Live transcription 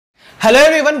Hello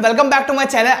everyone, welcome back to my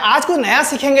channel. आज कुछ नया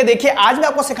सीखेंगे। देखिए, आज मैं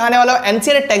आपको सिखाने वाला हूं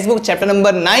NCERT text book chapter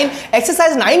number 9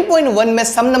 exercise 9.1 में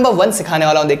सम नंबर 1 सिखाने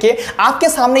वाला हूं। देखिए, आपके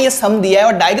सामने ये सम दिया है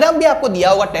और डायग्राम भी आपको दिया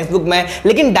होगा टेक्स्ट बुक में,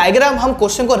 लेकिन डायग्राम हम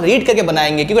क्वेश्चन को रीड करके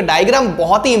बनाएंगे क्योंकि डायग्राम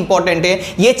बहुत ही इंपॉर्टेंट है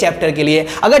ये चैप्टर के लिए।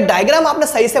 अगर डायग्राम आपने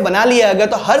सही से बना लिया अगर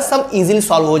तो हर सम इजीली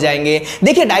सॉल्व हो जाएंगे।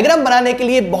 देखिए, डायग्राम बनाने के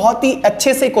लिए बहुत ही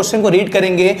अच्छे से क्वेश्चन को रीड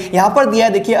करेंगे। यहां पर दिया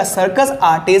है, देखिए, अ circus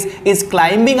artist is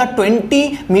climbing a 20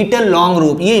 metre long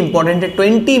rope. ये इंपॉर्टेंट है,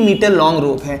 20 मीटर लॉन्ग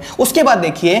रोप है। उसके बाद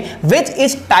देखिए, which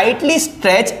is tightly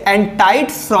stretch and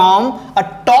tight from a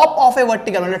top of A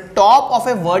vertical, मतलब top of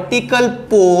A vertical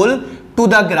pole to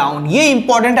the ground. ये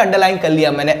important underline कर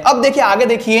लिया मैंने। अब देखिए आगे,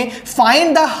 देखिए,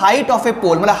 फाइंड द हाइट ऑफ ए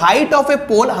पोल, मतलब हाइट ऑफ ए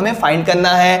पोल हमें फाइंड करना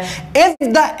है। If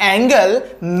the angle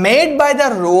made by the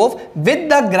rope with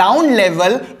the ground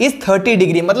level is 30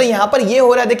 degree, मतलब यहां पर ये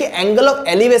हो रहा है, देखिए, एंगल ऑफ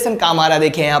एलिवेशन काम आ रहा है।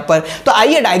 देखिए यहां पर, तो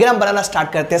आइए डायग्राम बनाना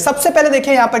स्टार्ट करते हैं। सबसे पहले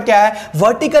देखिए यहां पर क्या है,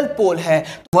 वर्टिकल पोल है।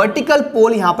 वर्टिकल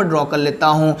पोल यहां पर ड्रॉ कर लेता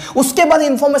हूं। उसके बाद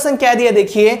इंफॉर्मेशन क्या दिया,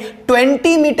 देखिए,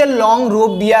 20 मीटर लॉन्ग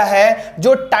रोप दिया है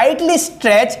जो tightly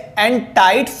stretch and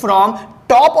tight from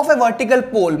top of A vertical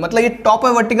पोल, मतलब ये टॉप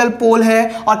ऑफ वर्टिकल पोल है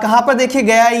और कहां पर देखिए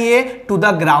गया ये, टू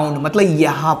द ग्राउंड, मतलब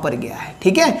यहां पर गया है।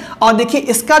 ठीक है, और देखिए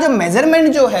इसका जो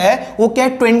मेजरमेंट जो है वो क्या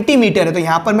है, 20 मीटर है, तो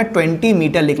यहां पर मैं 20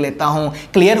 मीटर लिख लेता हूं।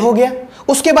 क्लियर हो गया।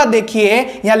 उसके बाद देखिए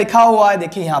यहां लिखा हुआ है,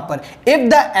 देखिए यहां पर, if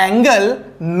the angle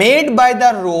made by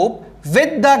the rope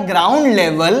with the ground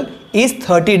level is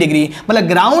 30 degree, मतलब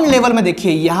ग्राउंड लेवल में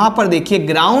देखिए, यहां पर देखिए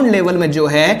ग्राउंड लेवल में जो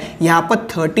है यहां पर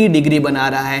 30 डिग्री बना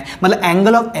रहा है, मतलब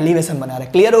एंगल ऑफ एलिवेशन बना रहा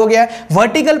है। क्लियर हो गया।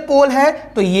 वर्टिकल पोल है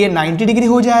तो ये 90 डिग्री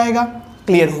हो जाएगा।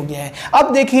 क्लियर हो गया है।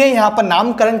 अब देखिए यहां पर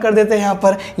नामकरण कर देते हैं,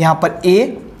 यहां पर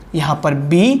ए, यहां पर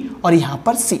बी और यहां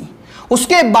पर सी।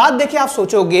 उसके बाद देखिए आप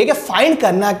सोचोगे कि फाइंड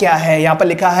करना क्या है। यहां पर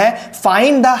लिखा है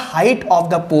find the height of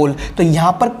the पोल, तो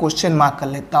यहां पर क्वेश्चन मार्क कर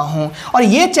लेता हूं। और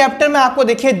ये चैप्टर में आपको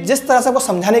देखिए जिस तरह से आपको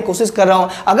समझाने की कोशिश कर रहा हूं,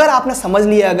 अगर आपने समझ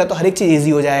लिया अगर तो हर एक चीज इजी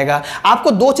हो जाएगा।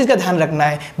 आपको दो चीज का ध्यान रखना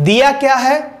है, दिया क्या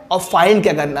है और फाइंड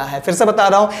क्या करना है। फिर से बता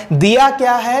रहा हूं, दिया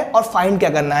क्या है और फाइंड क्या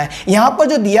करना है। यहां पर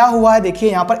जो दिया हुआ है, देखिए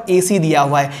यहां पर AC दिया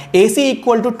हुआ है, AC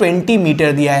इक्वल टू 20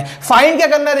 मीटर दिया है। फाइंड क्या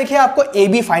करना है, देखिए आपको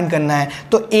AB फाइंड करना है,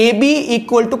 तो AB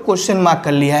equal to question mark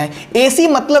कर लिया है। AC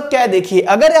मतलब क्या है, देखिए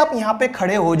अगर आप यहां पे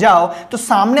खड़े हो जाओ तो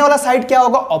सामने वाला साइड क्या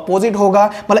होगा, ऑपोजिट होगा,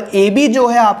 मतलब AB जो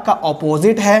है आपका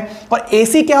ऑपोजिट है और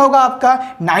AC क्या होगा आपका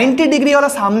 90 डिग्री वाला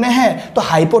सामने है तो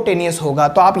हाइपोटेनियस होगा,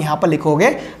 तो आप यहां पर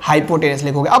लिखोगे हाइपोटेनियस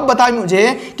लिखोगे। अब बताइए मुझे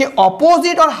कि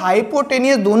ऑपोजिट और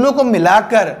हाइपोटेनियस दोनों को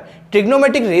मिलाकर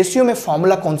ट्रिग्नोमेट्रिक रेशियो में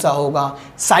फॉर्मूला कौन सा होगा,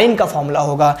 साइन का फॉर्मूला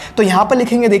होगा। तो यहां पर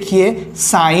लिखेंगे, देखिए,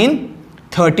 sign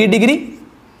 30 degree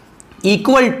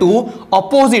equal to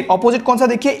opposite, opposite कौन सा,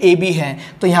 देखिए AB है,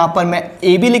 तो यहां पर मैं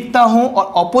AB लिखता हूं और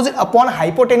ऑपोजिट अपॉन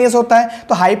हाइपोटेनियस होता है,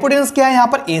 तो हाइपोटेनियस क्या है, यहां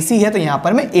पर AC है, तो यहां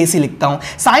पर मैं AC लिखता हूं।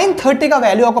 साइन 30 का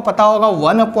वैल्यू आपको पता होगा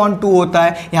 1/2 होता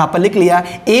है, यहां पर लिख लिया।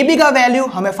 AB का वैल्यू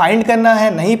हमें फाइंड करना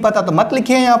है, नहीं पता तो मत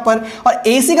लिखिए यहां पर, और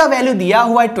AC का वैल्यू दिया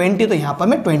हुआ है 20, तो यहां पर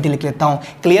मैं 20 लिख लेता हूं।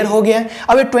 क्लियर हो गया।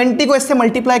 अब ये 20 को इससे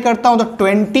मल्टीप्लाई करता हूं तो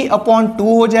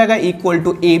 20/2 हो जाएगा इक्वल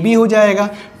टू AB हो जाएगा।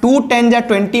 2 10 या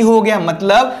 20 हो गया,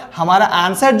 मतलब हमारा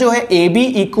आंसर जो है AB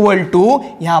इक्वल टू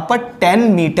यहां पर 10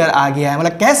 मीटर आ गया है।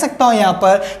 मतलब कह सकता हूं यहां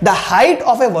पर the height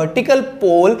of A vertical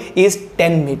pole is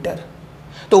 10 metre.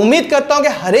 तो उम्मीद करता हूं कि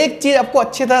हर एक चीज आपको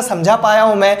अच्छी तरह समझा पाया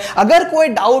हूं मैं। अगर कोई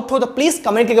डाउट हो तो प्लीज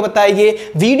कमेंट करके बताइए।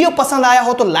 वीडियो पसंद आया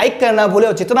हो तो लाइक करना भूले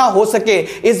और जितना हो सके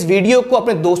इस वीडियो को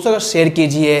अपने दोस्तों को शेयर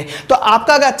कीजिए। तो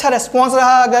आपका अगर अच्छा रिस्पॉन्स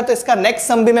रहा अगर तो इसका नेक्स्ट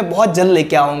सम भी मैं बहुत जल्द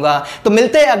लेके आऊंगा। तो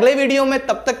मिलते हैं अगले वीडियो में,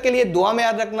 तब तक के लिए दुआ में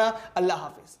याद रखना। अल्लाह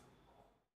हाफिज।